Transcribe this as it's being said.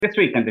This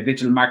week on the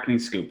Digital Marketing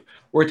Scoop,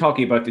 we're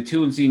talking about the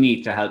tools you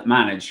need to help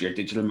manage your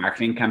digital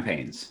marketing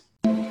campaigns.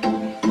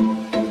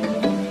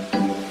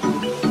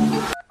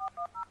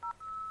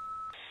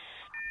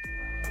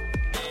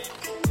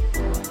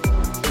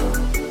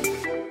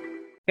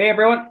 Hey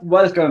everyone,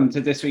 welcome to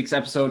this week's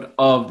episode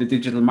of the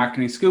Digital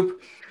Marketing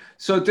Scoop.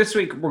 So this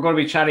week we're going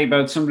to be chatting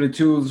about some of the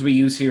tools we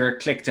use here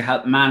at Click to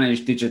help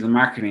manage digital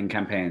marketing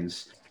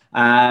campaigns.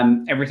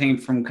 Everything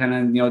from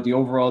kind of, the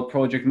overall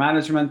project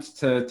management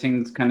to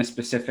things kind of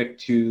specific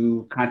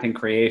to content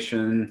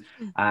creation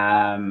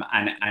and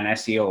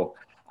SEO.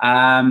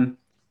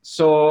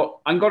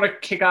 So I'm going to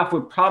kick off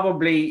with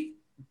probably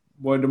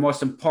one of the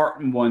most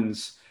important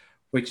ones,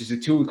 which is a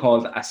tool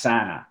called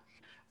Asana.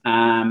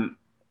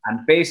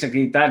 And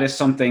basically, that is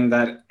something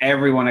that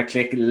everyone at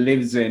Click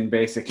lives in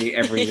basically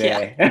every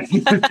day.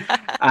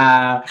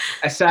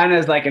 Asana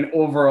is like an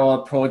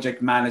overall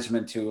project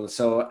management tool.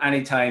 So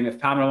anytime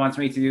if Pamela wants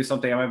me to do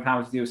something, I want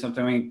Pamela to do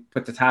something, we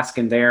put the task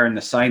in there and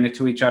assign it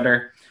to each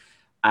other.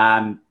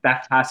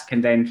 That task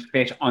can then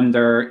fit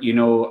under,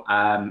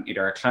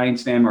 either a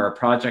client's name or a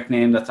project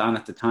name that's on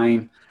at the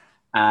time.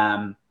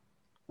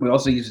 We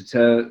also use it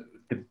to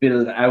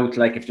build out,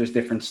 like if there's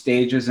different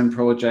stages in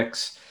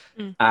projects.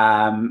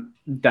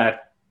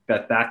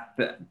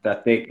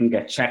 That they can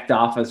get checked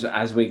off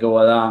as we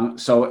go along.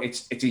 So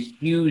it's a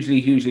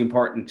hugely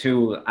important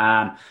tool.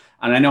 And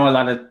I know a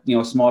lot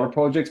of smaller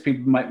projects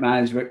people might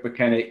manage with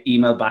kind of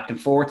email back and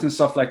forth and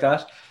stuff like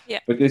that. Yeah.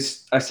 But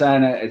this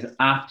Asana is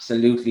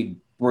absolutely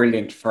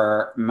brilliant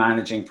for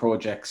managing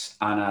projects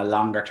on a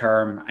longer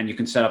term, and you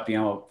can set up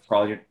for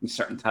all your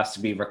certain tasks to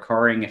be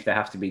recurring if they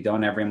have to be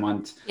done every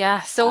month.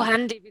 Yeah, so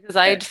handy because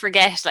I'd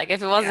forget, like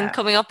if it wasn't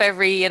coming up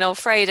every,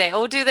 Friday,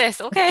 do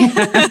this, okay.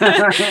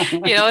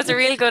 It's a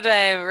really good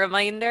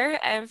reminder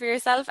for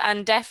yourself,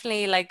 and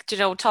definitely like,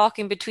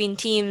 talking between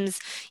teams,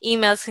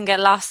 emails can get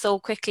lost so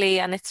quickly,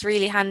 and it's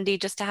really handy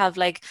just to have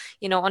like,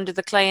 under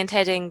the client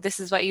heading, this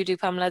is what you do,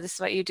 Pamela, this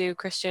is what you do,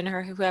 Christian,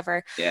 or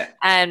whoever. Yeah.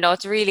 And no,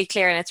 it's really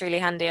clear and it's really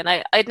handy, and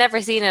I'd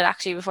never seen it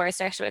actually before I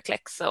started with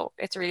Click, so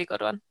it's a really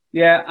good one.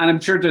 Yeah, and I'm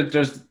sure that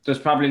there's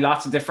probably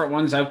lots of different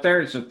ones out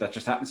there. So that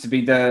just happens to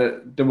be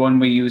the one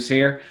we use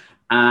here.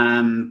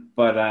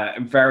 But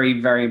very,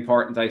 very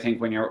important, I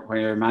think, when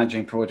you're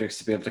managing projects,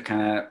 to be able to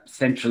kind of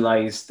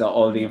centralize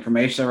all the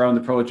information around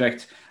the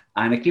project,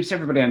 and it keeps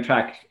everybody on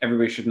track.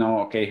 Everybody should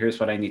know, okay, here's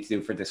what I need to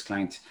do for this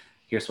client.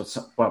 Here's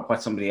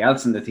what somebody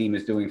else in the team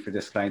is doing for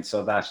this client,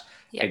 so that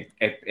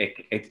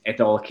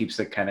it all keeps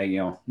it kind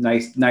of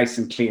nice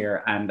and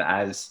clear and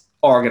as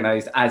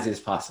organized as is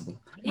possible.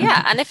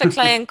 Yeah, and if a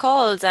client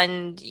calls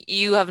and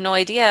you have no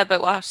idea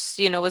about what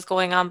is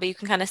going on, but you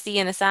can kind of see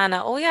in Asana,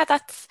 oh yeah,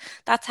 that's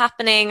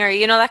happening, or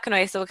that kind of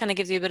way. So it kind of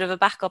gives you a bit of a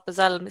backup as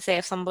well. Say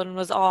if someone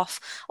was off,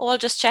 I'll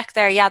just check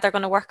there. Yeah, they're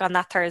going to work on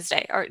that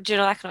Thursday, or that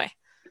kind of way.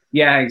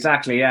 Yeah,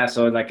 exactly. Yeah,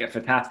 so like if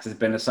a task has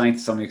been assigned to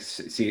somebody,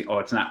 see,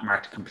 it's not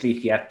marked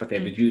complete yet, but they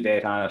have a due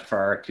date on it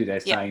for 2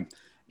 days' time.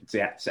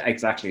 So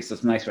exactly. So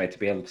it's a nice way to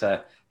be able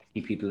to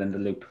keep people in the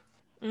loop.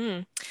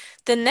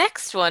 The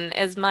next one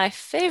is my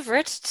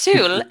favorite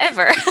tool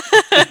ever.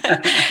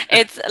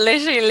 It's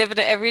literally living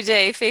it every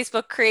day,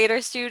 Facebook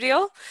Creator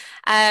Studio.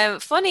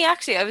 Funny,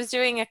 actually, I was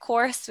doing a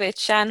course with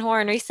Shan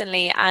Horn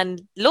recently,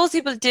 and loads of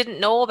people didn't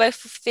know about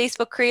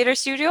Facebook Creator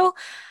Studio.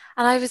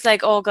 And I was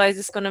like, oh, guys,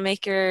 it's going to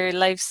make your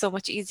life so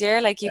much easier.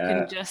 Like you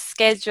can just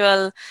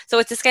schedule. So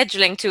it's a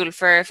scheduling tool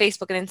for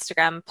Facebook and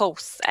Instagram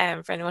posts,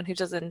 for anyone who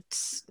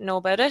doesn't know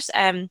about it.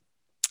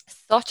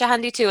 Such a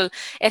handy tool.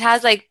 It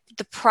has like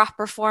the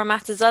proper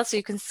formats as well, so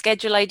you can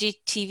schedule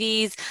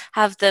IGTVs,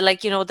 have the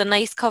the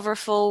nice cover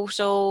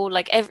photo,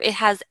 it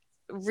has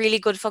really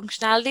good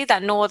functionality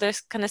that no other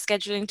kind of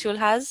scheduling tool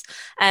has,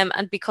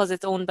 and because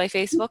it's owned by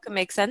Facebook, it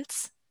makes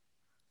sense.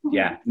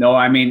 Yeah, no,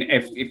 I mean,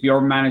 if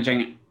you're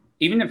managing,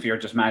 even if you're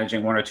just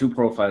managing one or two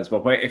profiles,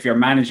 but if you're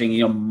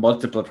managing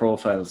multiple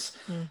profiles,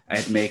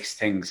 it makes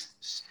things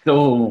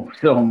so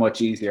much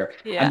easier.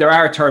 Yeah. And there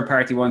are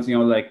third-party ones,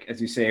 like as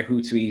you say,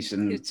 Hootsuite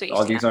and Hootsuite,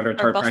 all these other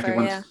third-party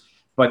ones. Yeah.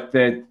 But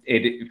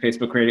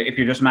Facebook Creator, if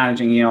you're just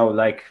managing,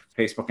 like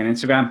Facebook and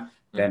Instagram,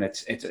 then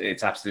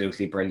it's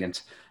absolutely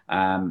brilliant.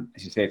 As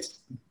you say, it's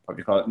what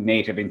we call it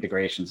native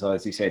integration. So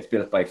as you say, it's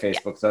built by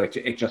Facebook, so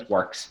it just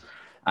works.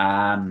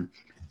 Highly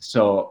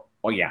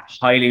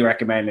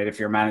recommend it if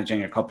you're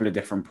managing a couple of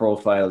different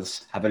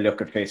profiles. Have a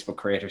look at Facebook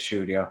Creator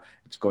Studio.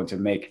 It's going to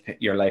make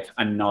your life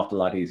an awful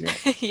lot easier.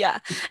 Yeah,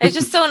 it's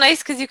just so nice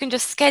because you can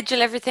just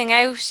schedule everything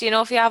out.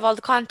 If you have all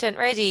the content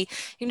ready,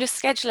 you can just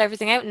schedule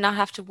everything out and not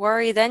have to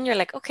worry. Then you're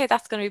like, okay,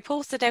 that's going to be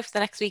posted out for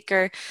the next week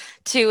or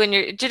two, and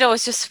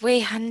it's just way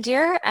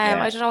handier.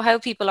 I don't know how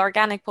people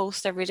organic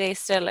post every day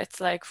still. It's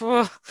like,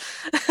 whoa.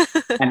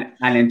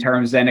 and in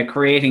terms then of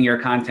creating your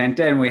content,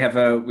 then we have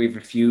a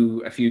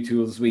few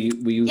tools we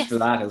use for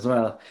that as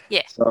well.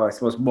 Yeah. So I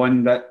suppose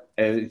one that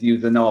is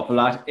used an awful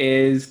lot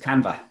is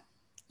Canva.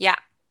 Yeah.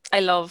 I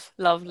love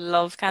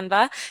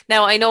Canva.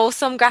 Now I know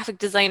some graphic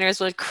designers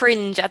will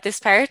cringe at this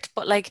part,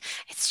 but like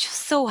it's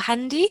just so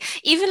handy.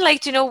 Even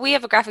like, you know, we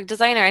have a graphic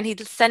designer and he'll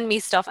send me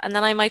stuff and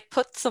then I might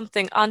put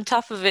something on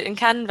top of it in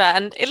Canva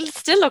and it'll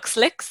still look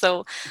slick.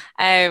 So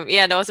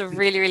yeah, no, it's a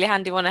really, really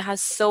handy one. It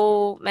has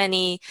so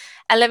many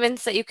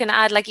elements that you can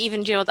add, like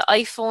even, you know, the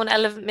iPhone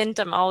element,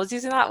 I'm always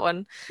using that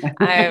one.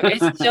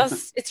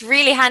 It's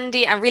really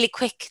handy and really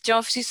quick. Do you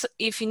know,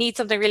 if you need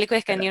something really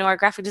quick and, you know, our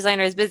graphic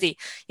designer is busy,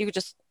 you could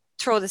just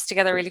throw this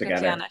together really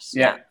quickly on it.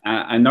 Yeah.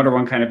 Another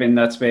one kind of in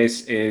that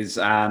space is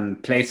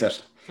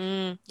Placeit.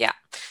 Yeah.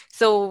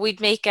 So we'd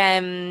make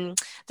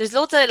there's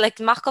loads of like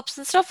mock-ups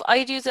and stuff.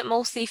 I'd use it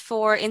mostly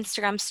for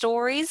Instagram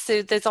stories.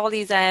 So there's all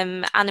these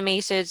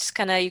animated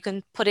kind of, you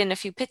can put in a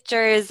few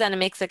pictures and it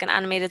makes like an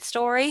animated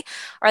story,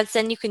 or else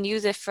then you can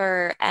use it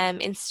for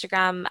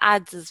Instagram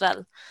ads as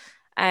well.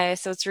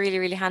 So it's really,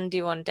 really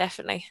handy one,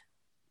 definitely.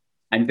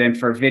 And then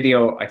for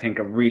video, I think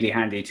a really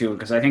handy tool,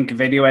 because I think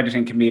video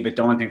editing can be a bit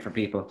daunting for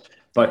people.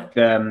 But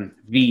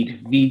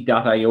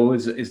Veed.io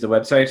is the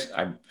website.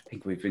 I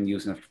think we've been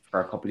using it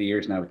for a couple of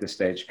years now at this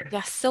stage.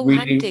 Yeah, so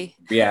really, handy.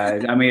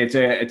 Yeah, I mean,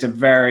 it's a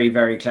very,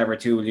 very clever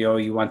tool. You know,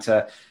 you want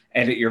to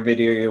edit your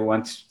video, you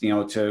want, you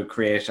know, to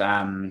create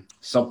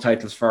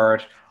subtitles for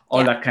it,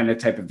 all that kind of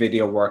type of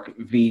video work.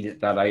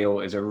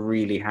 Veed.io is a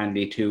really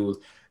handy tool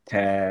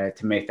to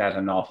make that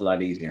an awful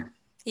lot easier.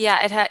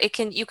 Yeah,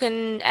 you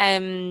can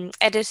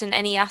edit in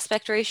any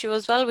aspect ratio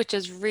as well, which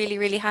is really,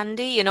 really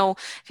handy. You know,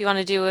 if you want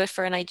to do it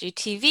for an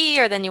IGTV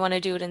or then you want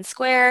to do it in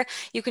Square,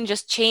 you can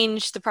just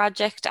change the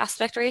project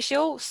aspect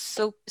ratio.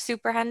 So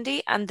super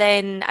handy. And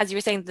then, as you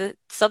were saying, the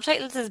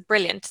subtitles is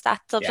brilliant.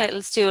 That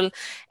subtitles tool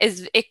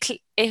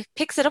it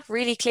picks it up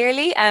really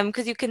clearly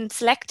because you can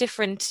select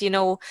different, you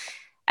know,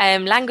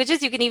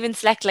 languages. You can even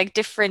select like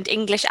different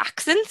English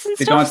accents and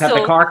they stuff. They don't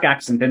have the Cork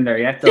accent in there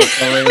yet, though.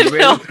 So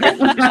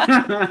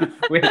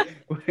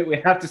we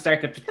have to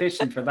start a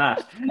petition for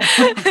that.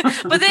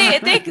 But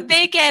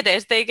they get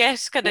it. They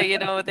get kind of, you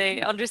know, they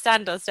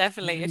understand us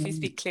definitely if you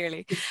speak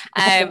clearly.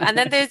 And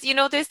then there's, you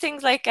know, there's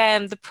things like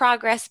the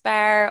progress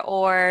bar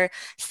or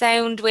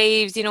sound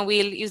waves. You know,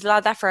 we'll use a lot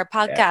of that for a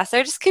podcast. Yeah.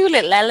 They're just cool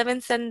little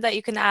elements and that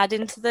you can add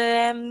into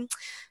the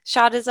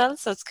shot as well.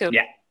 So it's cool.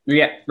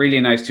 Yeah,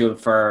 really nice tool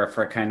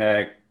for kind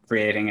of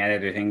creating and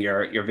editing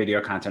your video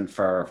content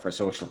for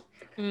social.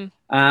 There's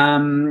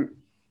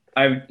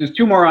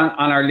two more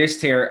on our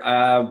list here.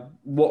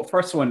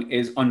 First one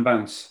is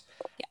Unbounce.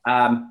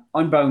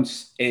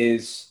 Unbounce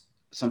is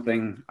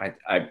something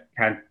I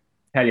can't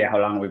tell you how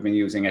long we've been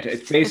using it.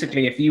 It's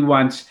basically if you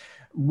want,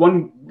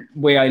 one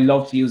way I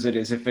love to use it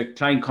is if a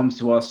client comes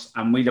to us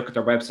and we look at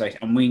their website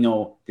and we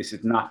know this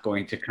is not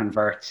going to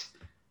convert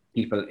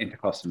people into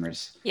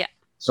customers. Yeah.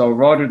 So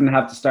rather than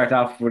have to start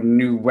off with a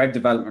new web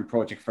development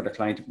project for the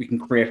client, we can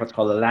create what's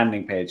called a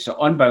landing page.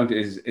 So Unbound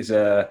is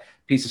a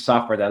piece of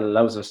software that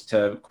allows us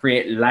to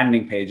create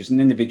landing pages, an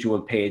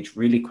individual page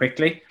really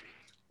quickly,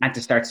 and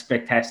to start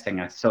split testing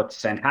it. So to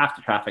send half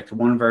the traffic to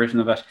one version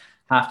of it,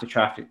 half the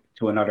traffic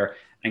to another,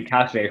 and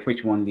calculate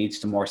which one leads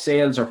to more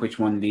sales or which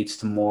one leads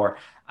to more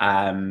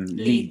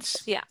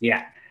leads.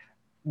 Yeah.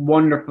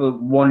 Wonderful,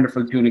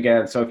 wonderful tool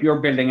again. So if you're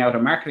building out a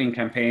marketing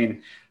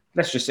campaign,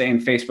 let's just say in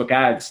Facebook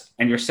ads,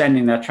 and you're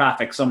sending that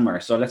traffic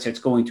somewhere. So let's say it's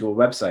going to a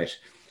website.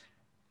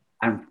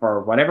 And for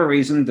whatever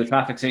reason, the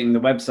traffic's hitting the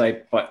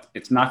website, but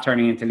it's not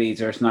turning into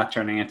leads or it's not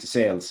turning into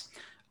sales.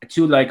 A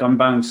tool like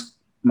Unbounce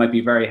might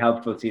be very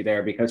helpful to you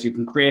there because you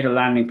can create a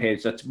landing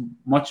page that's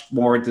much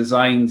more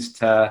designed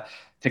to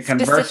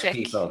convert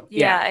people.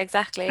 Yeah,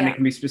 exactly. And it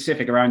can be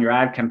specific around your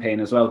ad campaign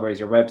as well, whereas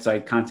your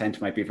website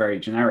content might be very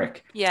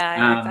generic.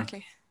 Yeah,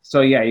 exactly.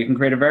 So yeah, you can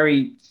create a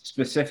very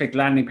specific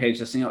landing page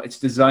that's, you know, it's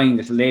designed,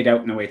 it's laid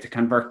out in a way to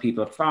convert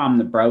people from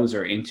the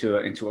browser into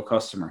a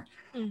customer.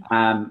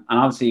 And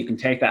obviously you can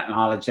take that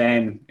knowledge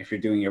then if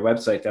you're doing your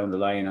website down the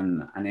line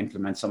and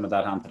implement some of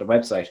that onto the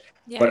website.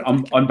 Yeah, but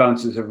exactly.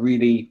 Unbounce is a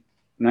really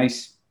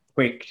nice,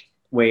 quick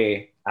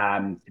way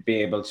to be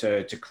able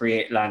to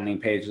create landing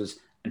pages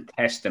and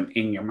test them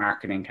in your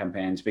marketing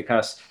campaigns,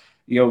 because,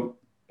 you know,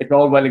 it's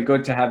all well and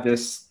good to have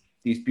these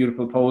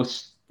beautiful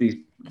posts, these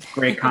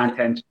great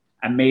content,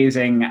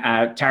 amazing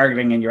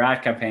targeting in your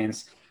ad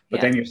campaigns, but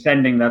then you're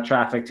sending that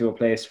traffic to a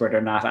place where they're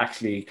not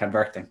actually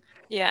converting.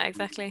 Yeah,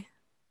 exactly.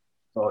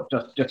 So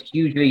just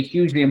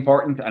hugely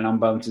important, and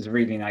Unbounce is a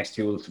really nice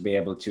tool to be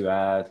able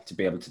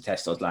to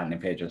test those landing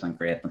pages and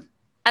create them.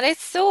 And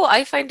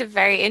I find it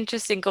very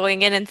interesting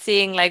going in and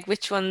seeing like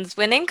which one's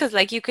winning, because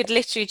like you could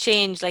literally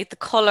change like the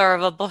color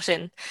of a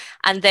button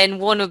and then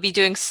one would be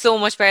doing so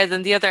much better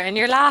than the other and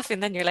you're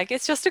laughing, then you're like,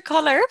 it's just a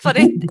color, but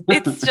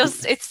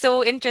it's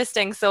so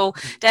interesting. So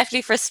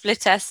definitely for split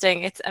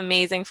testing, it's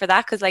amazing for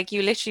that, because like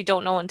you literally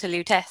don't know until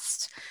you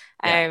test.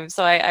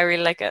 So I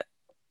really like it.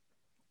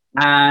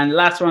 And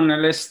last one on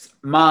our list,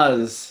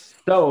 Moz.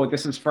 So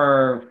this is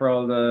for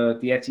all the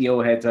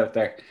SEO heads out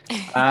there.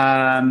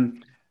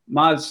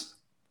 Moz,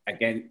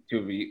 again,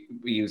 we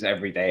use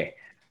every day.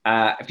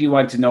 If you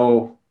want to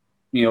know,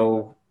 you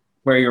know,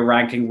 where you're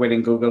ranking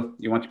within Google.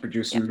 You want to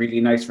produce some really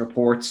nice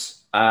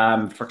reports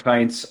for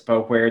clients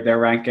about where they're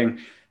ranking.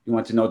 You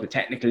want to know the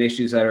technical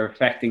issues that are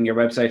affecting your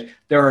website.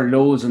 There are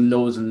loads and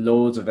loads and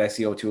loads of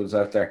SEO tools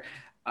out there.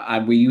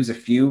 And we use a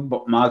few,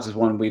 but Moz is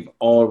one we've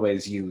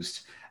always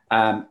used.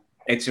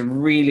 It's a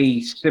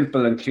really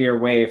simple and clear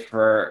way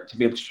to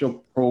be able to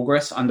show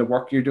progress on the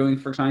work you're doing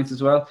for clients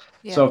as well.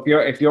 Yeah. So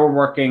if you're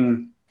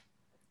working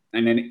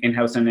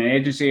in-house in an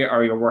agency,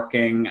 or you're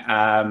working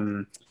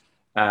in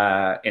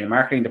a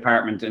marketing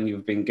department and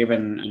you've been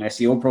given an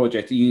SEO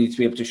project, you need to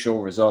be able to show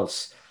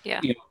results. Yeah.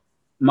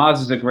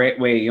 Moz is a great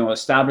way,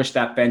 establish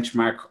that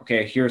benchmark.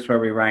 Okay, here's where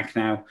we rank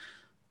now.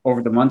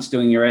 Over the months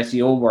doing your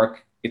SEO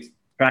work, it's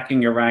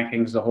tracking your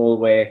rankings the whole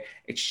way.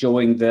 It's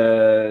showing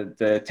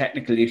the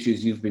technical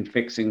issues you've been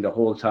fixing the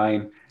whole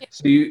time. Yeah.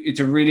 So it's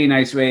a really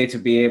nice way to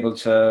be able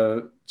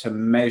to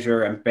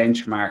measure and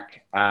benchmark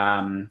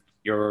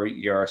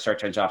your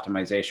search engine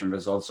optimization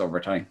results over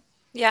time.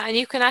 Yeah, and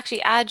you can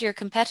actually add your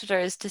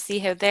competitors to see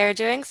how they're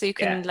doing. So you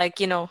can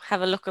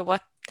have a look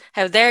at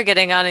how they're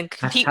getting on and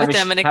compete with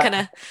them, and it kind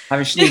of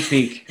have a sneak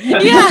peek.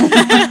 Yeah,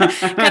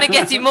 kind of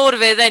gets you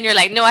motivated. Then you're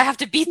like, no, I have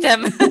to beat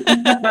them.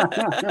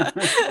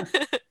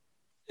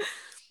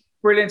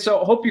 Brilliant.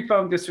 So I hope you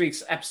found this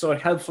week's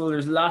episode helpful.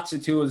 There's lots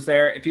of tools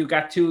there. If you've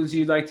got tools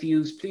you'd like to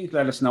use, please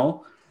let us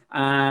know.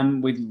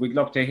 We'd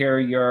love to hear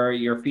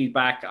your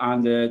feedback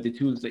on the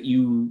tools that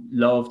you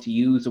love to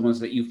use, the ones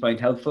that you find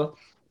helpful.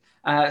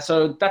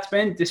 So that's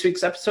been this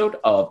week's episode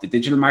of the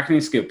Digital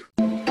Marketing Scoop.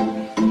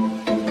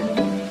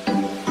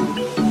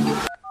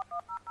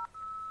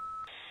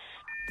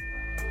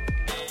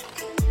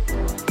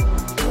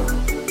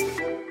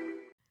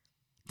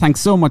 Thanks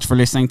so much for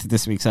listening to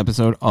this week's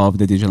episode of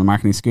the Digital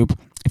Marketing Scoop.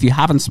 If you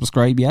haven't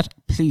subscribed yet,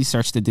 please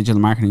search the Digital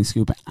Marketing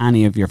Scoop at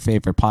any of your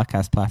favorite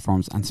podcast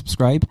platforms and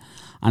subscribe.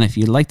 And if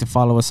you'd like to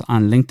follow us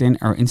on LinkedIn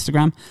or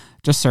Instagram,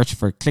 just search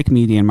for Click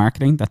Media and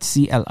Marketing. That's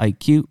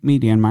CLIQ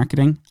Media and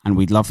Marketing, and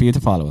we'd love for you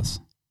to follow us.